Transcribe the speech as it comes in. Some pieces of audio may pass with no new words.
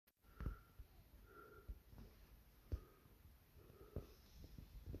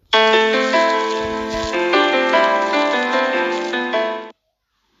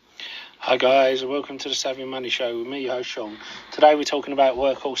guys, welcome to the Savvy Money Show with me, your host Sean. Today we're talking about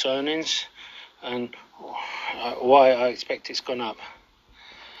workhorse earnings and why I expect it's gone up.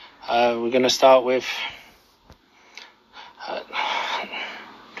 We're going to start with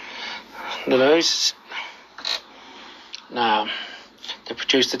the news. Now, they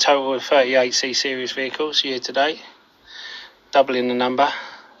produced a total of 38 C-Series vehicles year to date, doubling the number,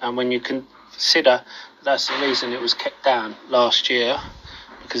 and when you consider that's the reason it was kept down last year,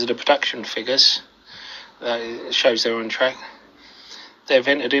 because of the production figures, it shows they're on track. They've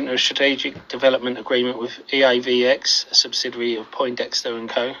entered into a strategic development agreement with EAVX, a subsidiary of Poindexter &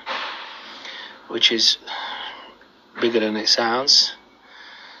 Co., which is bigger than it sounds,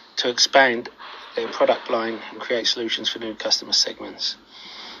 to expand their product line and create solutions for new customer segments.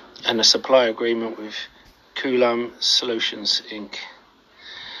 And a supply agreement with Coulomb Solutions Inc.,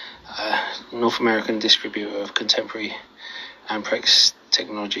 North American distributor of Contemporary Amprex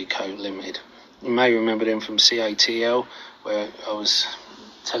Technology Co. Limited. You may remember them from CATL, where I was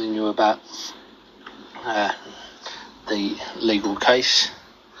telling you about the legal case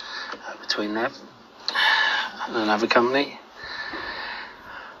between them and another company.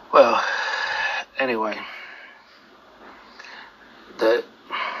 Well, anyway,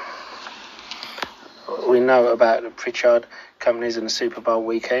 we know about the Pritchard companies and the Super Bowl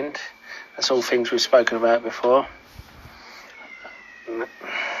weekend. That's all things we've spoken about before.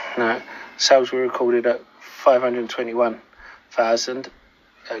 No, sales were recorded at 521,000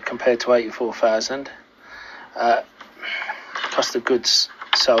 compared to 84,000. Cost of goods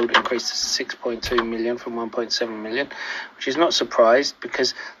sold increased to 6.2 million from 1.7 million, which is not surprised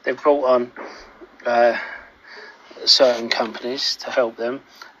because they've brought on certain companies to help them.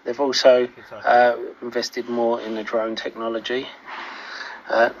 They've also invested more in the drone technology.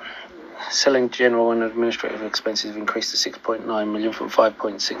 Selling general and administrative expenses have increased to 6.9 million from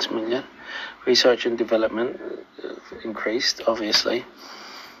 5.6 million. Research and development increased, obviously.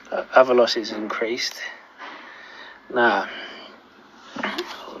 Other losses increased. Now,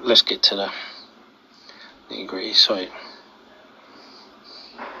 let's get to the nitty-gritty. So,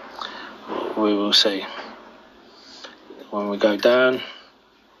 we will see when we go down.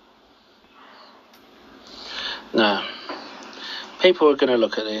 Now, people are going to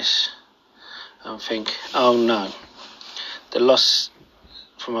look at this and think, oh no, the loss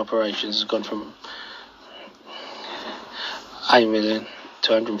from operations has gone from 8 million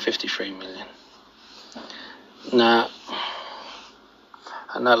to 153 million. Now,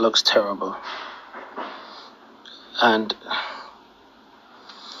 and that looks terrible.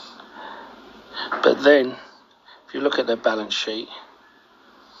 But then, if you look at their balance sheet,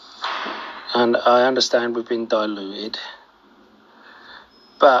 and I understand we've been diluted,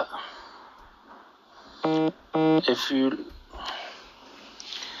 but if you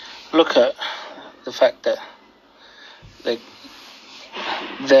look at the fact that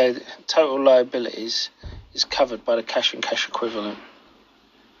their total liabilities is covered by the cash and cash equivalent,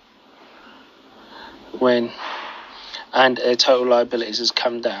 and their total liabilities has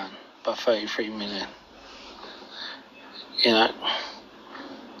come down by 33 million,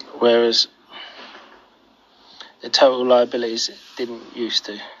 whereas the total liabilities didn't used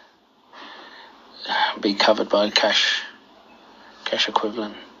to be covered by cash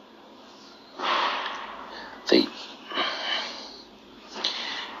equivalent.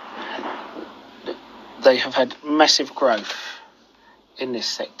 They have had massive growth in this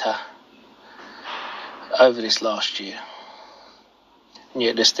sector over this last year, and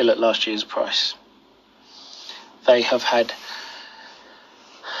yet they're still at last year's price. They have had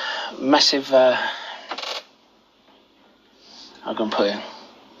massive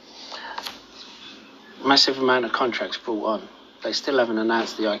massive amount of contracts brought on. They still haven't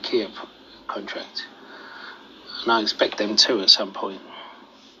announced the IKEA contract, and I expect them to at some point.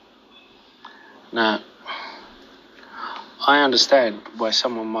 Now, I understand why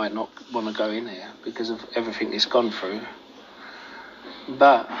someone might not want to go in here because of everything it's gone through,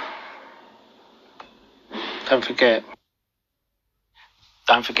 but don't forget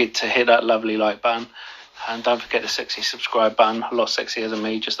to hit that lovely like button, and don't forget the sexy subscribe button. A lot sexier than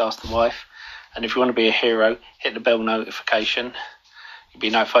me, just ask the wife. And if you want to be a hero, hit the bell notification. You'll be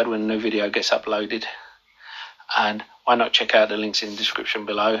notified when a new video gets uploaded. And why not check out the links in the description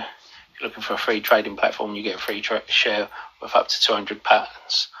below. If you're looking for a free trading platform, you get a free share worth up to $200,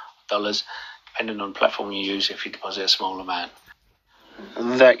 depending on the platform you use if you deposit a small amount.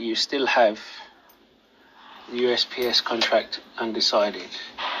 That you still have the USPS contract undecided.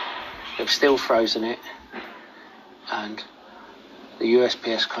 They've still frozen it, and the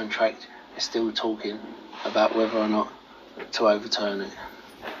USPS contract is still talking about whether or not to overturn it.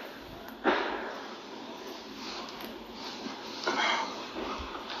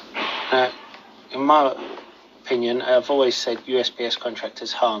 In my opinion, I've always said USPS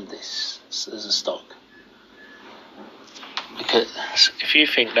contractors harmed this as a stock. Because if you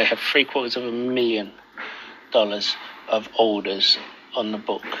think they have $750,000 of orders on the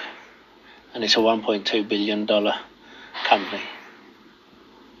book, and it's a $1.2 billion company,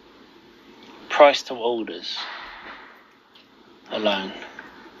 price to orders alone,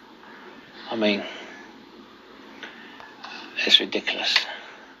 I mean, it's ridiculous.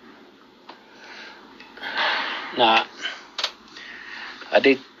 Now, I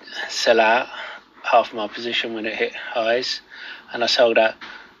did sell out half my position when it hit highs, and I sold out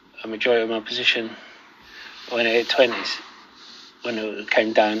a majority of my position when it hit 20s, when it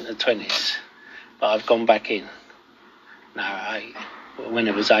came down to 20s. But I've gone back in now when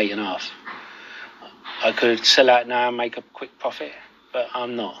it was 8.5. I could sell out now and make a quick profit, but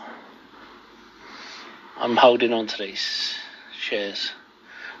I'm not. I'm holding on to these shares,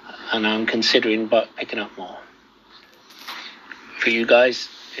 and I'm considering picking up more. For you guys,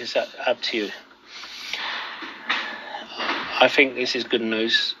 it's up to you. I think this is good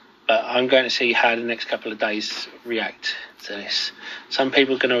news, but I'm going to see how the next couple of days react to this. Some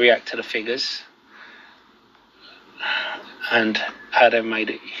people are going to react to the figures and how they've made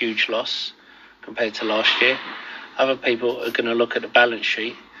a huge loss compared to last year. Other people are going to look at the balance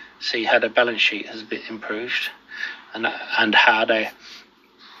sheet, see how the balance sheet has been improved, and how their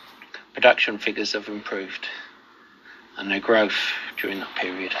production figures have improved and their growth during that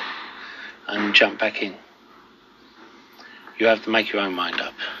period, and jump back in. You have to make your own mind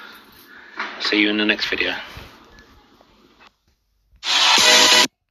up. See you in the next video.